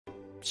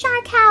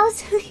shark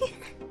house. Wait,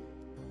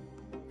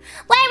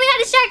 we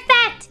got a shark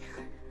fact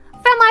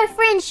from our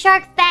friend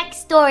Shark Fact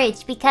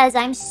Storage, because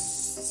I'm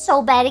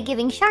so bad at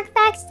giving shark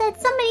facts that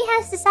somebody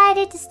has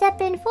decided to step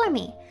in for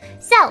me.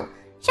 So,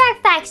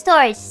 Shark Fact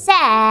Storage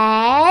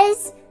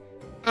says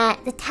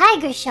the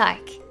tiger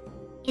shark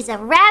is a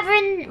Let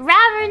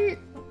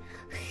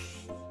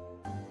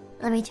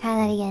me try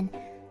that again.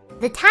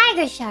 The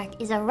tiger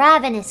shark is a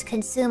ravenous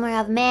consumer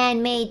of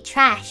man-made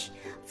trash.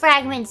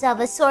 Fragments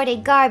of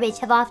assorted garbage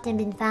have often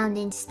been found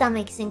in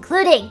stomachs,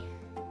 including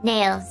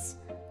nails,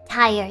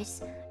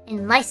 tires,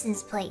 and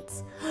license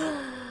plates.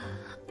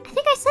 I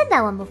think I said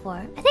that one before.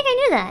 I think I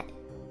knew that.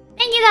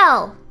 Thank you,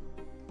 though.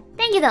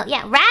 Thank you, though.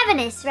 Yeah,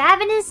 ravenous.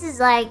 Ravenous is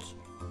like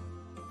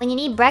when you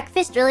need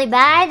breakfast really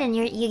bad and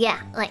you get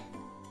like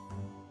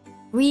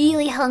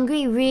really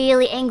hungry,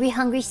 really angry,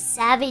 hungry,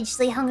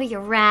 savagely hungry.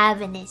 You're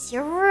ravenous.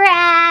 You're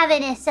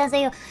ravenous. As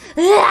they go,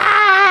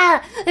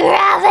 ah,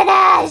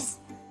 ravenous,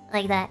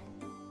 like that.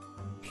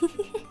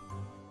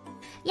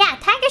 Yeah,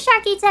 tiger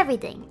shark eats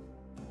everything.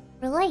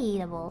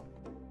 Relatable.